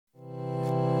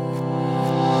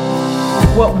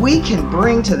what we can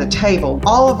bring to the table,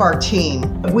 all of our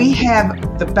team, we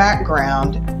have the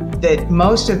background that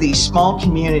most of these small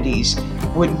communities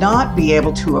would not be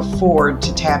able to afford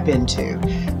to tap into.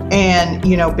 And,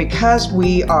 because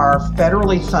we are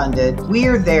federally funded, we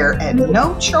are there at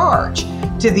no charge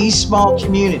to these small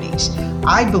communities.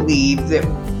 I believe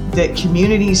that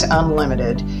Communities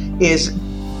Unlimited is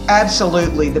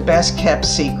absolutely the best kept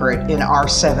secret in our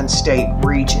 7-state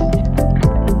region.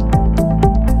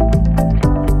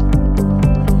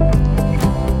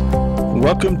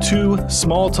 Welcome to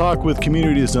Small Talk with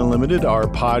Communities Unlimited, our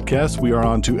podcast. We are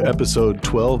on to episode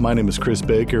 12. My name is Chris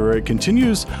Baker. It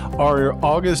continues our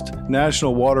August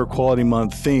National Water Quality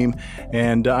Month theme,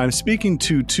 and I'm speaking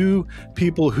to two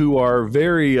people who are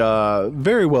very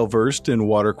well versed in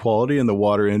water quality in the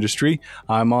water industry.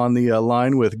 I'm on the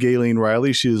line with Gaylene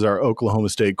Riley. She is our Oklahoma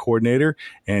State Coordinator,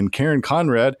 and Karen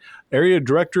Conrad, Area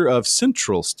Director of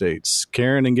Central States.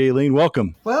 Karen and Gaylene,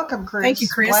 welcome. Welcome, Chris. Thank you,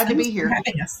 Chris. Glad to be here.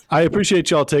 I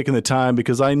appreciate y'all taking the time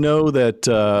because I know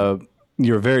that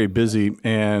you're very busy,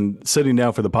 and sitting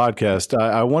down for the podcast,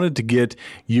 I wanted to get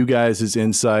you guys'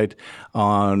 insight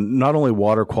on not only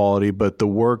water quality, but the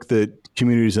work that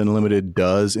Communities Unlimited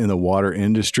does in the water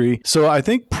industry. So I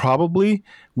think probably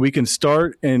we can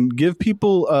start and give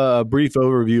people a brief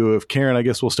overview of, Karen, I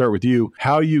guess we'll start with you,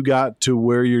 how you got to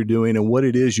where you're doing and what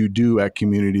it is you do at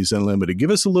Communities Unlimited.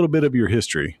 Give us a little bit of your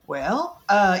history. Well,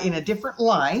 in a different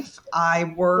life,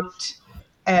 I worked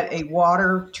at a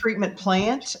water treatment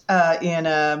plant in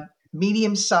a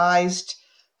medium-sized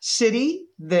city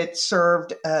that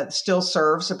still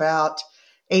serves about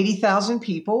 80,000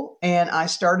 people. And I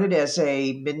started as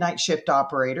a midnight shift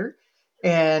operator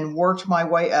and worked my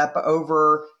way up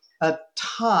over a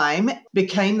time,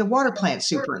 became the water plant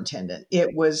superintendent.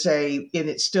 It was and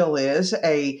it still is,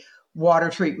 a water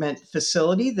treatment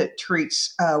facility that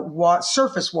treats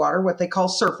surface water, what they call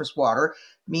surface water,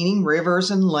 meaning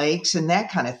rivers and lakes and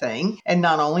that kind of thing. And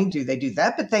not only do they do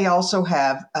that, but they also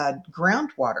have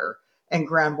groundwater and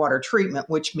groundwater treatment,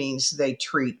 which means they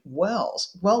treat well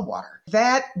water.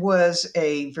 That was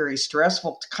a very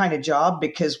stressful kind of job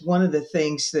because one of the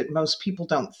things that most people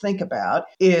don't think about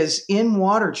is in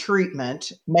water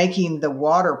treatment, making the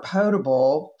water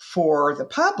potable for the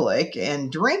public and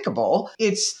drinkable.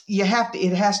 It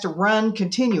has to run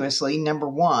continuously. Number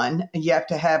one, you have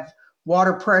to have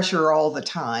water pressure all the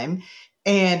time,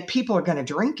 and people are going to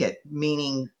drink it,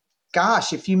 meaning,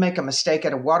 gosh, if you make a mistake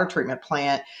at a water treatment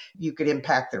plant, you could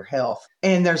impact their health.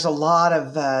 And there's a lot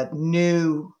of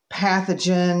new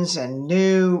pathogens and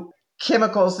new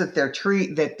chemicals that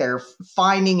they're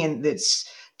finding and that's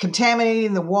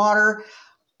contaminating the water.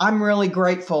 I'm really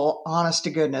grateful, honest to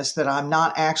goodness, that I'm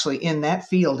not actually in that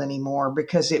field anymore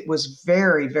because it was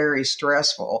very, very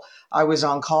stressful. I was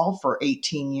on call for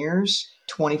 18 years,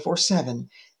 24/7.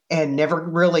 And never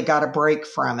really got a break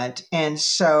from it. And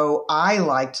so I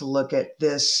like to look at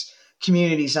this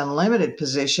Communities Unlimited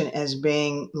position as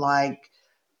being like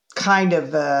kind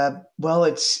of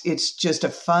it's just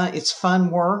it's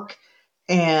fun work,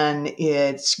 and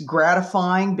it's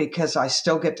gratifying because I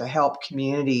still get to help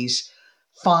communities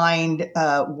find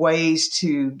ways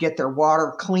to get their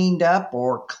water cleaned up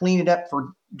or clean it up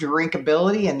for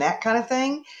drinkability and that kind of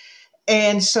thing.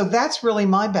 And so that's really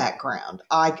my background.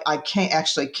 I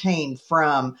came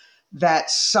from that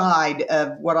side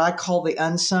of what I call the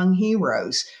unsung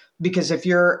heroes. Because if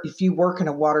you work in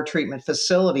a water treatment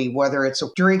facility, whether it's a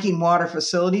drinking water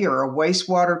facility or a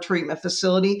wastewater treatment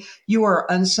facility, you are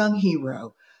an unsung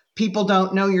hero. People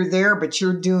don't know you're there, but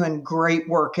you're doing great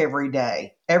work every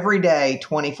day,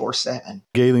 24/7.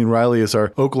 Gaylene Riley is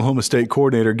our Oklahoma State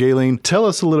Coordinator. Gaylene, tell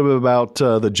us a little bit about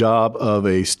the job of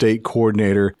a state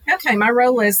coordinator. Okay, my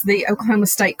role as the Oklahoma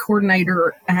State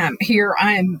Coordinator here,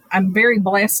 I'm very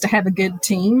blessed to have a good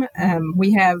team.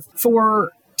 We have 4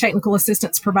 technical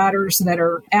assistance providers that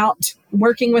are out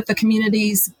working with the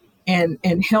communities and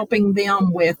helping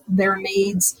them with their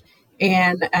needs.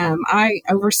 And I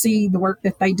oversee the work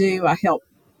that they do. I help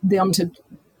them to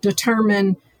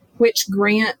determine which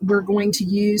grant we're going to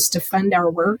use to fund our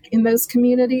work in those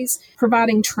communities,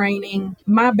 providing training.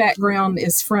 My background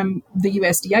is from the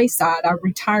USDA side. I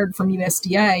retired from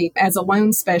USDA as a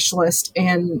loan specialist,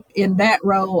 and in that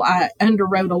role, I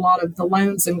underwrote a lot of the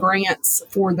loans and grants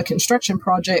for the construction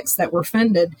projects that were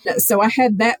funded. So I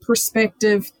had that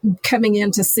perspective coming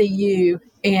in to CU.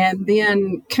 And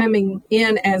then coming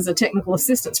in as a technical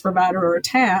assistance provider or a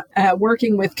TAP,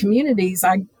 working with communities,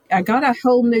 I I got a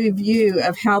whole new view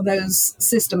of how those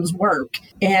systems work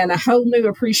and a whole new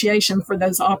appreciation for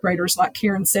those operators. Like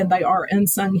Karen said, they are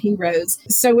unsung heroes.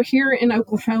 So here in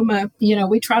Oklahoma,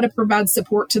 we try to provide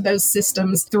support to those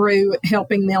systems through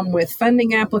helping them with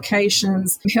funding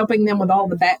applications, helping them with all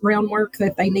the background work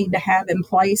that they need to have in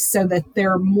place so that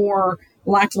they're more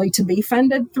likely to be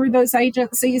funded through those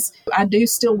agencies. I do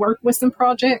still work with some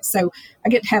projects, so I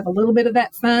get to have a little bit of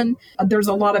that fun. There's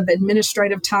a lot of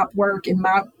administrative type work in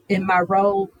my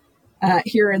role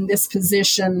here in this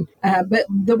position, but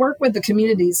the work with the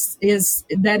communities is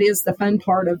the fun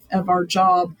part of our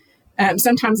job.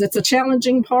 Sometimes it's a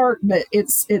challenging part, but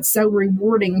it's so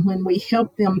rewarding when we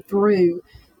help them through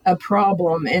a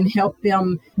problem and help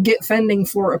them get funding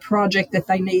for a project that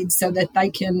they need so that they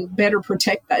can better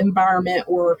protect the environment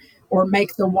or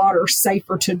make the water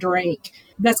safer to drink.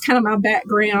 That's kind of my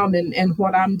background and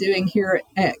what I'm doing here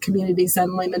at Communities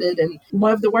Unlimited, and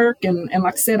love the work. And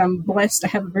like I said, I'm blessed to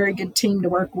have a very good team to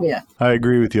work with. I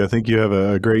agree with you. I think you have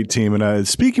a great team. And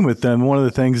speaking with them, one of the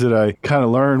things that I kind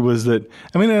of learned was that,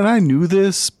 and I knew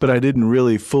this, but I didn't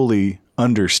really fully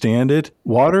understand it.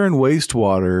 Water and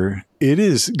wastewater, it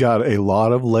has got a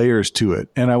lot of layers to it.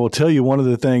 And I will tell you, one of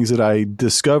the things that I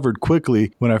discovered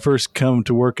quickly when I first come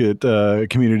to work at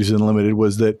Communities Unlimited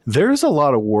was that there's a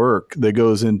lot of work that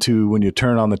goes into when you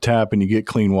turn on the tap and you get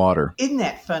clean water. Isn't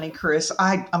that funny, Chris?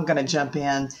 I'm going to jump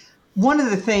in. One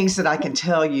of the things that I can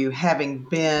tell you, having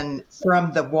been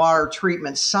from the water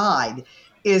treatment side,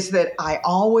 is that I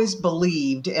always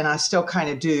believed, and I still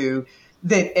kind of do,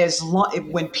 that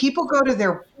when people go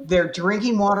to their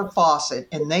drinking water faucet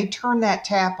and they turn that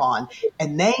tap on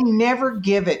and they never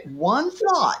give it one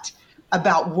thought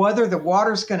about whether the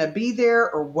water's going to be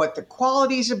there or what the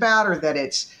quality's about or that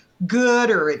it's good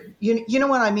or you know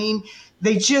what I mean?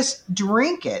 They just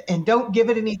drink it and don't give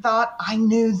it any thought. I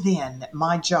knew then that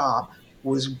my job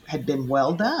had been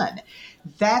well done.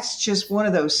 That's just one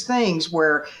of those things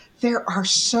where there are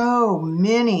so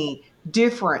many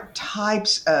different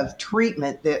types of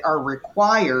treatment that are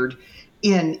required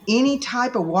in any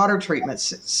type of water treatment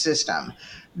system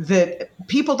that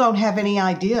people don't have any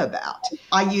idea about.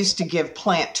 I used to give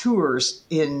plant tours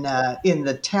in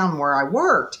the town where I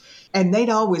worked, and they'd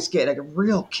always get a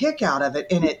real kick out of it,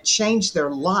 and it changed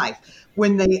their life.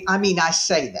 I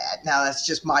say that, now that's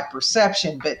just my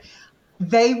perception, but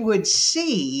they would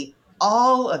see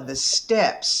all of the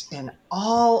steps and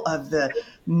all of the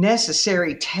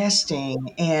necessary testing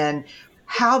and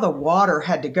how the water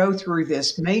had to go through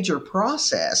this major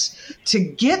process to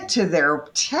get to their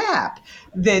tap,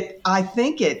 that I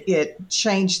think it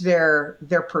changed their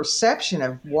perception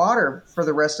of water for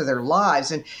the rest of their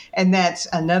lives. And that's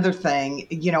another thing,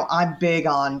 I'm big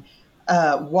on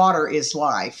water is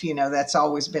life. That's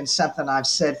always been something I've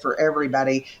said for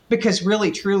everybody, because really,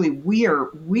 truly, we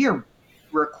are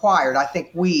required. I think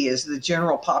we, as the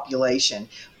general population,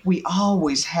 we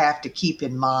always have to keep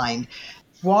in mind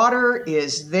water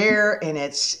is there and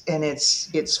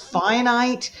it's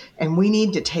finite, and we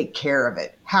need to take care of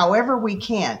it however we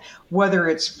can, whether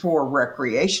it's for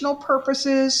recreational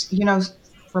purposes,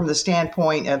 from the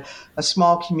standpoint of a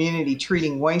small community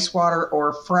treating wastewater,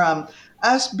 or from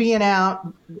us being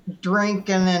out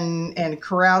drinking and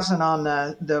carousing on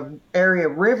the area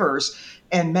rivers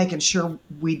and making sure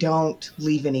we don't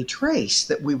leave any trace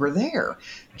that we were there,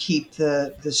 keep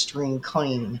the stream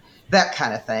clean, that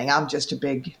kind of thing. I'm just a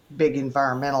big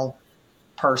environmental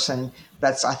person.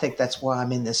 I think that's why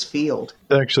I'm in this field.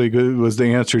 Actually, was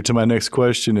the answer to my next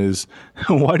question is,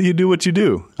 why do you do what you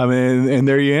do? And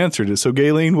there you answered it. So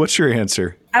Gaylene, what's your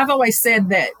answer? I've always said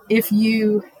that if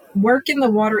you work in the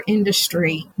water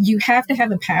industry, you have to have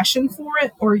a passion for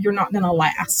it or you're not going to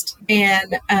last.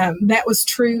 And that was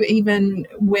true even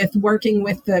with working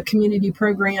with the community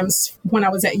programs when I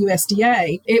was at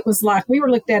USDA. It was like we were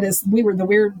looked at as we were the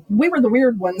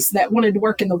weird ones that wanted to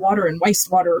work in the water and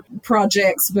wastewater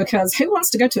projects, because who wants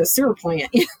to go to a sewer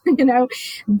plant,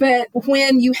 But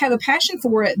when you have a passion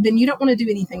for it, then you don't want to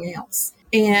do anything else.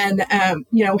 And,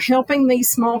 helping these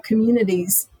small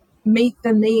communities meet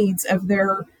the needs of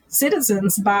their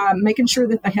citizens by making sure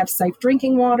that they have safe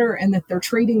drinking water and that they're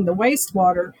treating the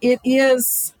wastewater, it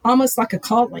is almost like a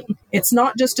calling. It's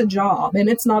not just a job, and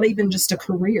it's not even just a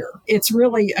career. It's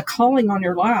really a calling on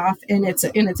your life, and it's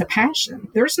a passion.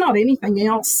 There's not anything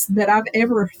else that I've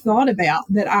ever thought about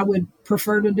that I would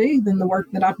prefer to do than the work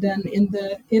that I've done in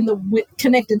the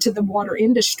connected to the water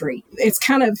industry. It's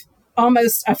kind of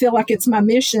almost, I feel like it's my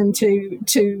mission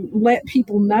to let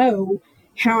people know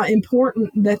how important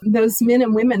that those men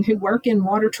and women who work in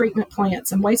water treatment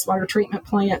plants and wastewater treatment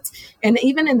plants, and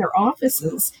even in their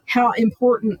offices, how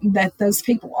important that those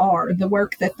people are, the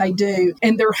work that they do.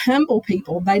 And they're humble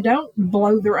people. They don't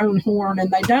blow their own horn,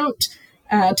 and they don't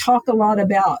talk a lot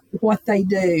about what they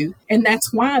do. And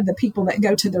that's why the people that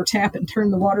go to their tap and turn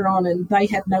the water on and they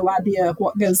have no idea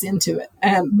what goes into it.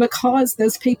 Because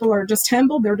those people are just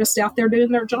humble. They're just out there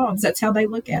doing their jobs. That's how they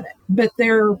look at it. But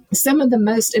they're some of the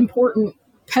most important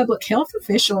public health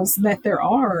officials that there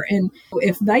are. And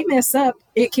if they mess up,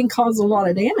 it can cause a lot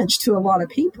of damage to a lot of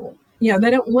people. You know,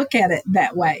 they don't look at it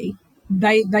that way.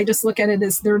 They just look at it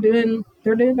as they're doing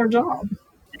their job.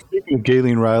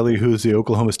 Gaylene Riley, who is the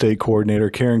Oklahoma State coordinator,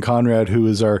 Karen Conrad, who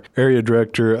is our area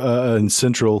director in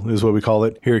Central, is what we call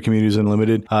it here at Communities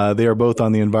Unlimited. They are both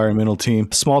on the environmental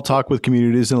team. Small Talk with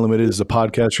Communities Unlimited is a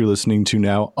podcast you're listening to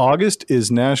now. August is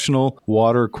National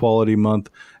Water Quality Month.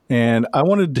 And I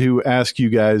wanted to ask you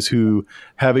guys who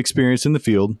have experience in the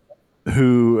field,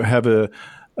 who have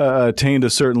attained a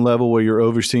certain level where you're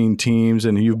overseeing teams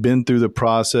and you've been through the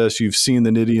process, you've seen the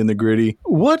nitty and the gritty.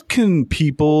 What can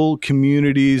people,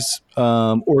 communities,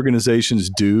 organizations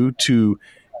do to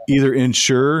either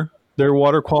ensure their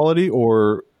water quality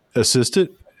or assist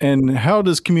it? And how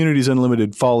does Communities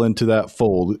Unlimited fall into that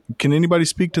fold? Can anybody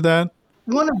speak to that?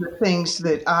 One of the things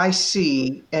that I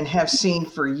see and have seen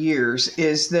for years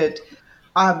is that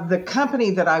the company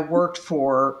that I worked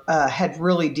for had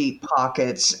really deep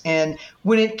pockets. And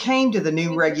when it came to the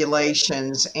new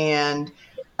regulations and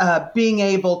being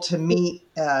able to meet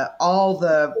all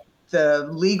the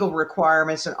legal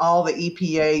requirements and all the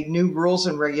EPA new rules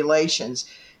and regulations,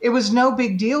 it was no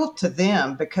big deal to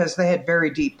them because they had very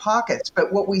deep pockets.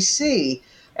 But what we see,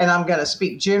 and I'm going to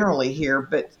speak generally here,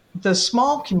 but the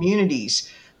small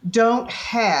communities don't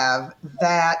have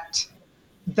that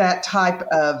type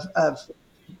of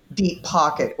deep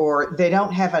pocket, or they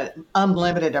don't have an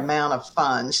unlimited amount of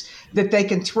funds that they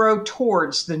can throw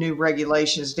towards the new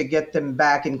regulations to get them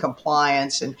back in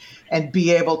compliance and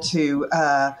be able to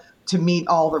meet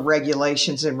all the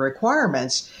regulations and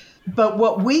requirements. But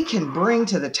what we can bring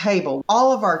to the table,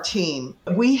 all of our team,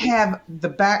 we have the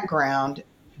background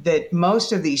that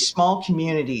most of these small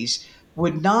communities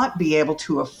would not be able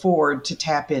to afford to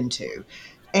tap into.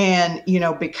 And, you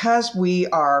know, because we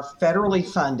are federally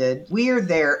funded, we are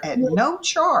there at no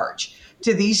charge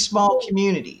to these small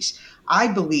communities. I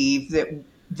believe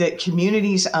that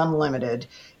Communities Unlimited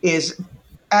is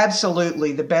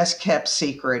absolutely the best kept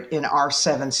secret in our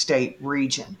 7-state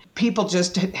region. People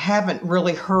just haven't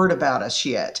really heard about us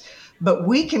yet. But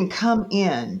we can come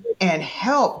in and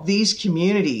help these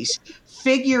communities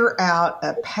figure out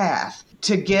a path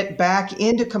to get back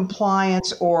into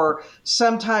compliance, or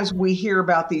sometimes we hear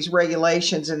about these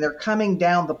regulations and they're coming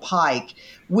down the pike.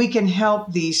 We can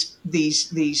help these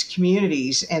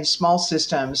communities and small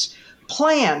systems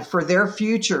plan for their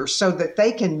future so that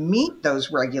they can meet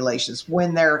those regulations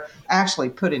when they're actually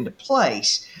put into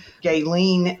place.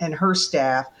 Gaylene and her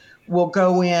staff will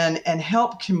go in and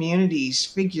help communities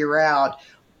figure out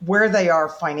where they are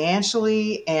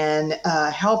financially and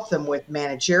help them with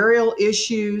managerial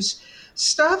issues.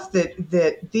 Stuff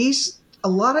that these, a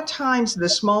lot of times the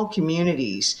small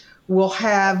communities will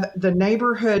have the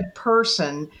neighborhood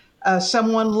person,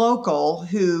 someone local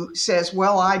who says,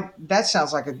 well, that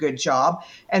sounds like a good job.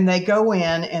 And they go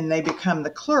in and they become the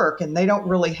clerk and they don't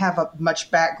really have much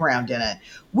background in it.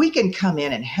 We can come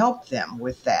in and help them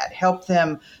with that, help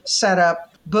them set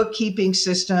up bookkeeping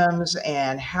systems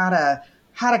and how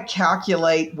to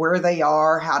calculate where they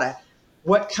are,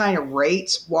 what kind of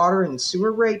rates, water and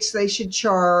sewer rates they should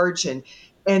charge. And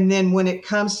then when it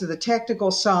comes to the technical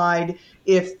side,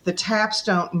 if the taps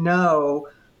don't know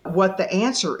what the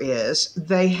answer is,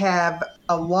 they have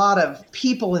a lot of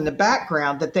people in the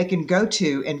background that they can go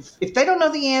to. And if they don't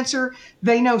know the answer,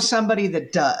 they know somebody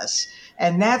that does.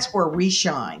 And that's where we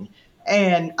shine.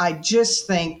 And I just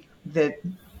think that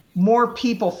more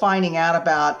people finding out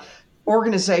about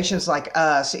organizations like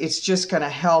us, it's just going to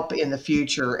help in the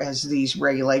future as these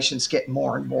regulations get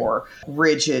more and more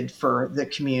rigid for the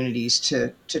communities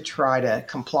to try to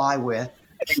comply with.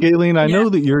 Gaylene, I know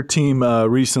that your team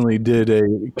recently did a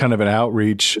kind of an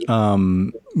outreach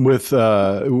with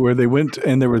where they went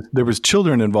and there was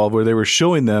children involved where they were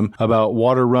showing them about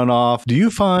water runoff. Do you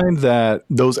find that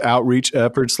those outreach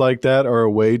efforts like that are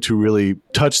a way to really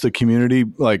touch the community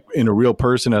like in a real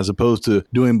person as opposed to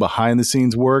doing behind the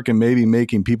scenes work and maybe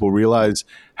making people realize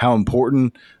how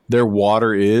important their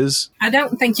water is? I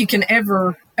don't think you can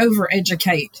ever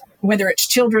overeducate, whether it's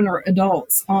children or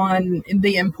adults, on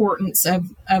the importance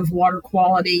of water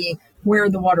quality where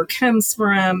the water comes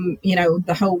from,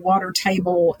 the whole water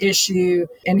table issue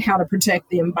and how to protect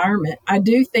the environment. I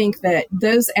do think that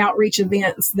those outreach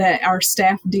events that our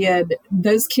staff did,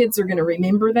 those kids are going to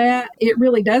remember that. It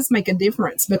really does make a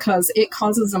difference because it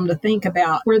causes them to think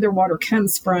about where their water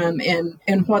comes from and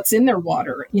what's in their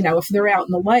water. If they're out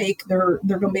in the lake, they're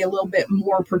going to be a little bit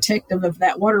more protective of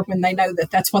that water when they know that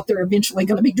that's what they're eventually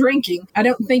going to be drinking. I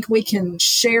don't think we can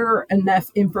share enough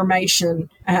information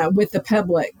with the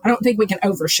public. I don't think we can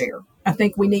overshare. I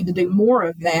think we need to do more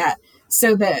of that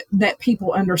so that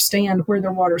people understand where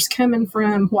their water's coming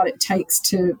from, what it takes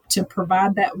to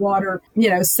provide that water.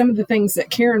 Some of the things that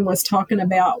Karen was talking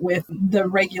about with the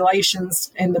regulations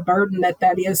and the burden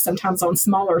that is sometimes on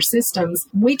smaller systems,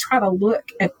 we try to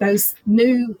look at those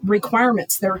new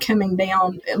requirements that are coming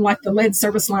down, like the lead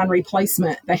service line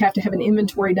replacement. They have to have an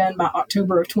inventory done by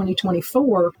October of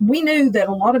 2024. We knew that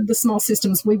a lot of the small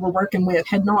systems we were working with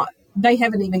they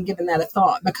haven't even given that a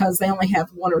thought because they only have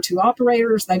one or two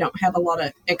operators. They don't have a lot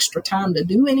of extra time to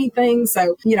do anything.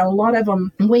 So, a lot of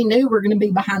them, we knew we're going to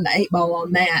be behind the 8 ball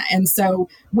on that. And so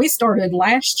we started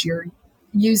last year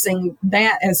using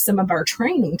that as some of our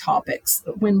training topics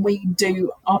when we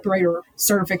do operator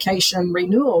certification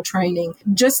renewal training,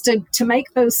 just to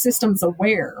make those systems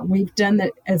aware. We've done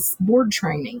it as board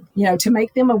training, to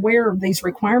make them aware of these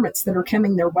requirements that are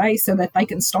coming their way so that they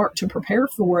can start to prepare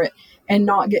for it and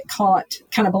not get caught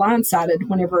kind of blindsided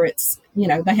whenever it's,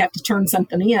 they have to turn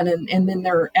something in and then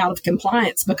they're out of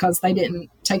compliance because they didn't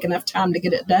take enough time to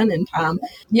get it done in time.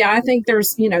 Yeah, I think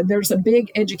there's a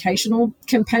big educational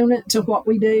component to what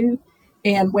we do.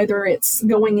 And whether it's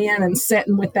going in and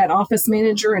sitting with that office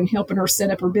manager and helping her set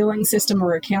up her billing system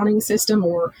or accounting system,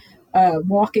 or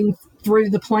walking through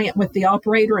the plant with the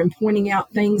operator and pointing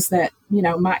out things that,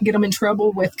 might get them in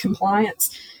trouble with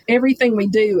compliance. Everything we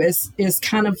do is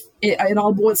kind of, it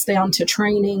all boils down to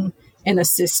training and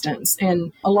assistance.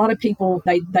 And a lot of people,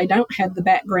 they don't have the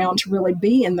background to really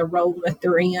be in the role that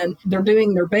they're in. They're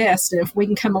doing their best. And if we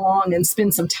can come along and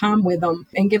spend some time with them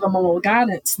and give them a little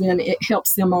guidance, then it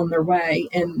helps them on their way.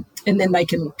 And then they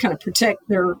can kind of protect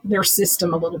their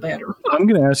system a little better. I'm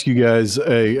going to ask you guys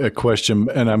a question,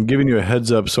 and I'm giving you a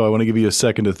heads up, so I want to give you a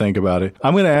second to think about it.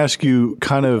 I'm going to ask you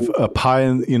kind of a pie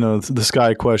in the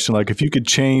sky question, like if you could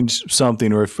change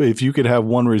something, or if you could have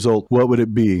one result, what would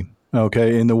it be?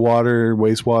 Okay, in the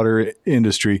wastewater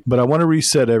industry. But I want to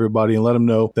reset everybody and let them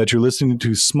know that you're listening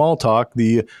to Small Talk,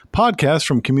 the podcast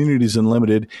from Communities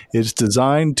Unlimited. It's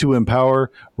designed to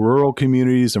empower rural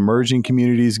communities, emerging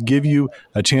communities, give you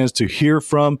a chance to hear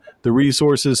from the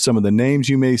resources, some of the names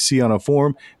you may see on a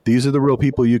form. These are the real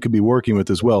people you could be working with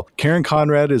as well. Karen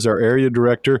Conrad is our area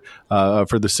director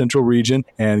for the Central Region,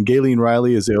 and Gaylene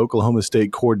Riley is the Oklahoma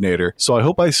State coordinator. So I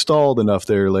hope I stalled enough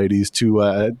there, ladies,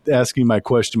 to ask you my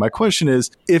question. My question is,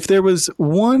 if there was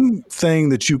one thing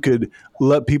that you could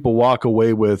let people walk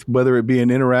away with, whether it be an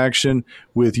interaction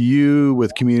with you,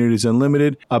 with Communities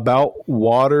Unlimited, about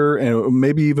water and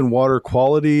maybe even water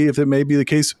quality, if it may be the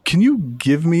case, can you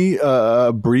give me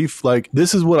a brief, like,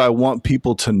 this is what I want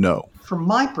people to know? From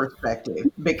my perspective,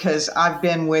 because I've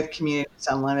been with Communities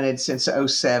Unlimited since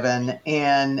 2007,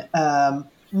 and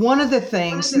one of the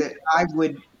things that I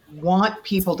would want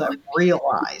people to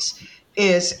realize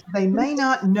is they may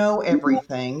not know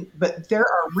everything, but there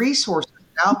are resources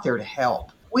out there to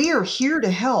help. We are here to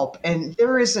help. And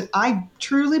I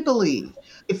truly believe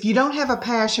if you don't have a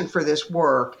passion for this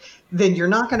work, then you're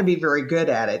not going to be very good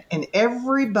at it. And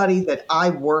everybody that I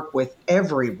work with,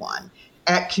 everyone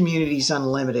at Communities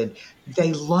Unlimited,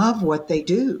 they love what they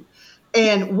do.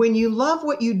 And when you love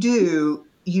what you do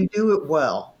it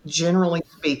well, generally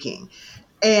speaking.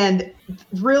 And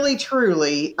really,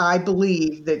 truly, I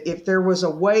believe that if there was a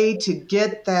way to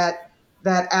get that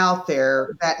out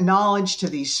there, that knowledge to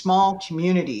these small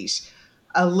communities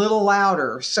a little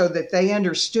louder so that they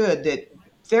understood that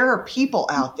there are people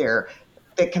out there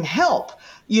that can help,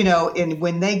 and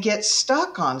when they get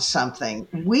stuck on something,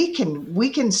 we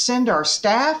can send our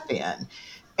staff in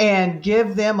and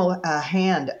give them a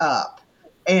hand up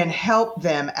and help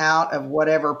them out of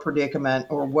whatever predicament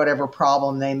or whatever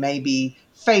problem they may be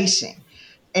facing.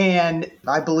 And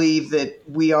I believe that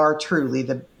we are truly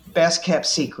the best kept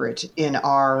secret in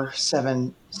our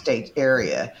 7-state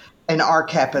area. And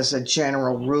RCAP, as a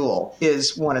general rule,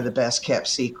 is one of the best kept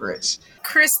secrets.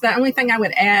 Chris, the only thing I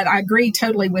would add, I agree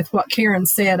totally with what Karen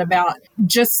said about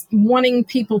just wanting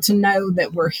people to know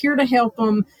that we're here to help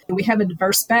them. We have a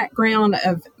diverse background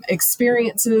of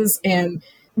experiences, and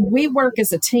we work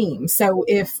as a team. So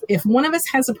if one of us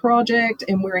has a project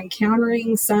and we're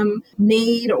encountering some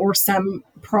need or some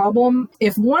problem.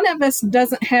 If one of us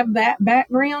doesn't have that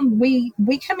background, we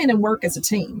come in and work as a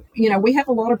team. We have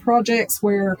a lot of projects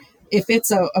where if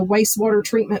it's a wastewater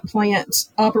treatment plant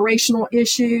operational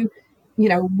issue,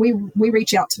 we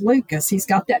reach out to Lucas. He's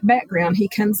got that background. He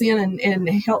comes in and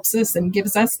helps us and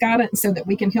gives us guidance so that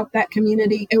we can help that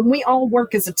community. And we all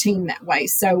work as a team that way.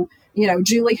 So,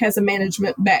 Julie has a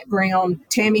management background.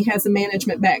 Tammy has a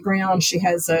management background. She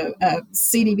has a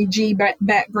CDBG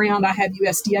background. I have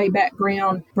USDA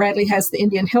background. Bradley has the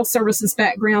Indian Health Services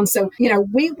background. So,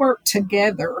 we work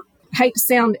together. I hate to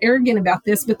sound arrogant about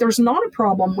this, but there's not a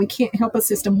problem we can't help a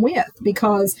system with,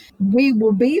 because we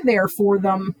will be there for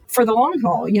them for the long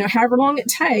haul. However long it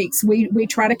takes, we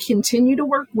try to continue to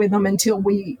work with them until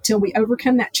we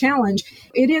overcome that challenge.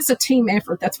 It is a team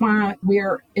effort. That's why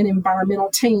we're an environmental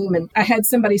team. And I had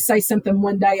somebody say something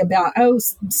one day about, oh,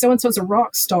 so-and-so's a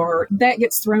rock star. That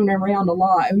gets thrown around a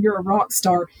lot. Oh, you're a rock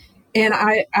star. And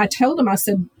I told them, I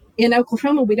said, in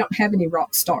Oklahoma, we don't have any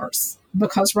rock stars,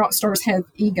 because rock stars have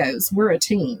egos. We're a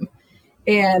team.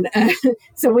 And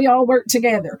so we all work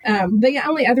together. The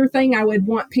only other thing I would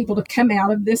want people to come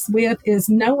out of this with is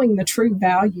knowing the true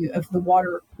value of the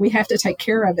water. We have to take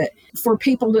care of it. For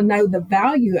people to know the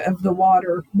value of the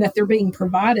water that they're being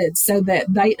provided, so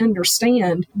that they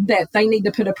understand that they need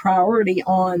to put a priority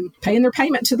on paying their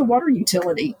payment to the water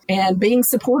utility, and being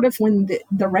supportive when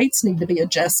the rates need to be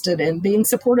adjusted, and being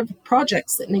supportive of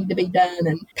projects that need to be done,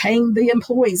 and paying the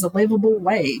employees a livable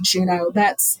wage.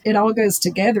 It all goes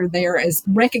together there as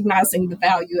recognizing the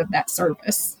value of that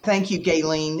service. Thank you,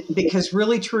 Gaylene, because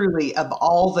really, truly, of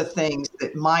all the things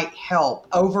that might help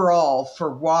overall for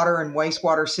water and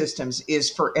wastewater systems is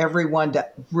for everyone to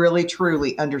really,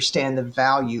 truly understand the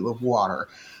value of water.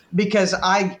 Because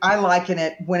I liken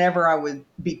it, whenever I would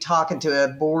be talking to a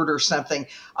board or something,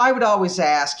 I would always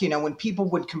ask, when people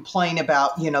would complain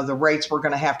about, the rates were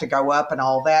going to have to go up and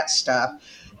all that stuff.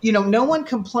 No one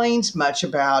complains much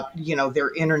about,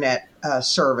 their internet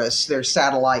service, their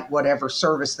satellite, whatever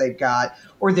service they've got,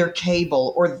 or their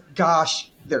cable, or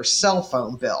their cell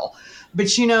phone bill. But,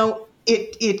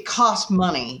 it costs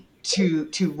money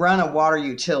to run a water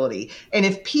utility. And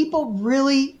if people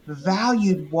really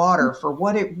valued water for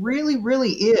what it really,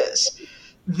 really is,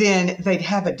 then they'd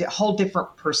have a whole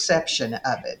different perception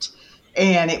of it.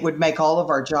 And it would make all of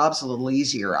our jobs a little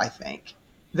easier, I think.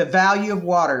 The value of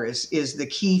water is the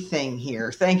key thing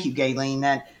here. Thank you,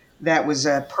 Gaylene. That was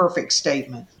a perfect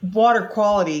statement. Water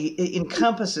quality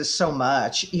encompasses so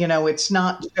much. It's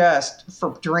not just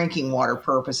for drinking water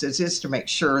purposes. It's to make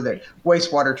sure that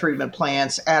wastewater treatment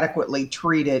plants adequately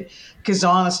treat it. Because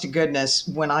honest to goodness,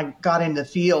 when I got in the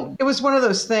field, it was one of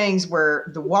those things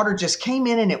where the water just came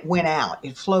in and it went out.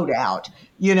 It flowed out,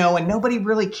 and nobody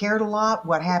really cared a lot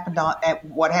what happened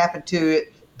to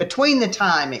it between the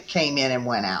time it came in and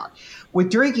went out. With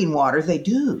drinking water, they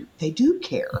do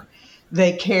care.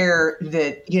 They care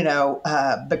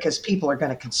that, because people are going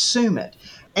to consume it,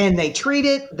 and they treat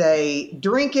it, they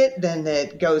drink it, then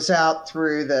it goes out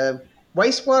through the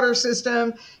wastewater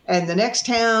system, and the next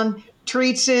town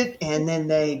treats it, and then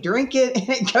they drink it, and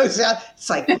it goes out. It's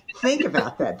like, think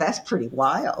about that. That's pretty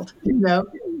wild.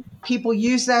 People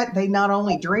use that. They not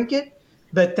only drink it,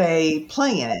 but they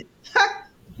play in it.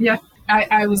 Yeah.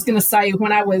 I was going to say,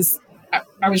 when I was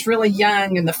really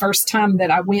young, and the first time that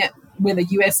I went with a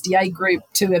USDA group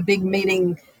to a big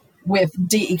meeting with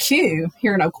DEQ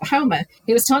here in Oklahoma,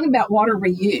 he was talking about water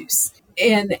reuse.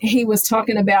 And he was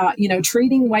talking about,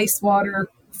 treating wastewater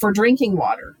for drinking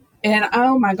water. And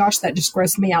oh my gosh, that just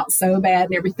grossed me out so bad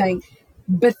and everything.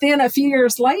 But then a few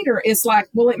years later, it's like,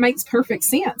 well, it makes perfect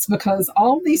sense, because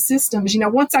all these systems,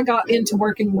 once I got into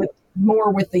working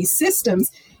more with these systems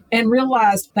and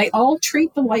realized they all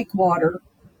treat the lake water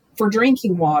for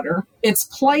drinking water, it's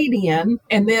played in,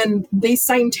 and then these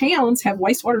same towns have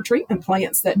wastewater treatment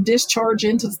plants that discharge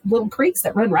into little creeks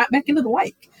that run right back into the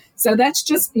lake. So that's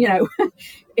just,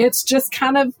 it's just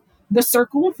kind of the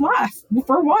circle of life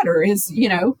for water is,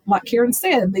 like Karen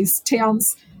said, these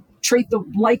towns treat the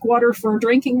lake water for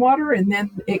drinking water, and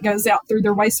then it goes out through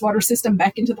their wastewater system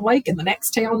back into the lake, and the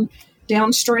next town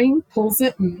downstream pulls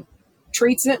it and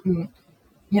treats it, and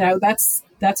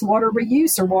that's water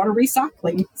reuse or water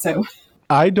recycling. So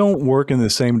I don't work in the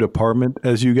same department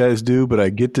as you guys do, but I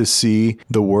get to see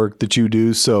the work that you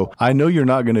do. So I know you're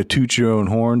not going to toot your own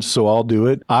horns, so I'll do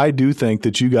it. I do think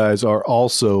that you guys are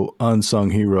also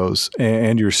unsung heroes,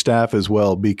 and your staff as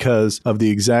well, because of the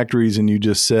exact reason you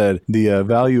just said, the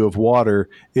value of water.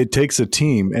 It takes a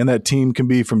team, and that team can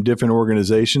be from different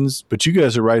organizations, but you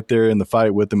guys are right there in the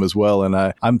fight with them as well.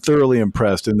 And I'm thoroughly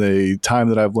impressed in the time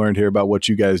that I've learned here about what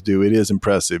you guys do. It is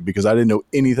impressive, because I didn't know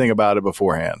anything about it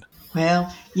beforehand.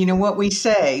 Well, you know what we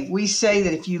say? We say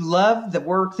that if you love the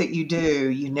work that you do,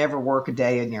 you never work a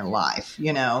day in your life.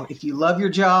 If you love your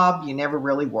job, you never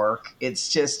really work.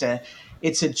 It's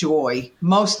a joy.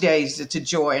 Most days it's a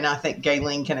joy. And I think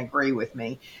Gaylene can agree with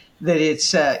me that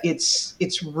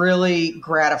it's really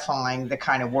gratifying, the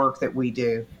kind of work that we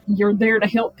do. You're there to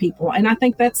help people. And I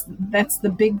think that's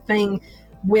the big thing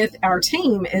with our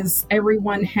team is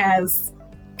everyone has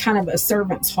kind of a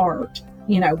servant's heart.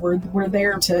 We're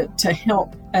there to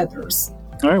help others.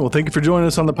 All right. Well, thank you for joining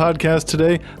us on the podcast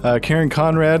today. Karen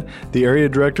Conrad, the area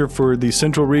director for the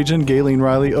Central Region, Gaylene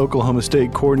Riley, Oklahoma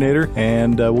State coordinator,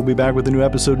 and we'll be back with a new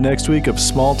episode next week of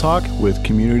Small Talk with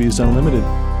Communities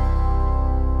Unlimited.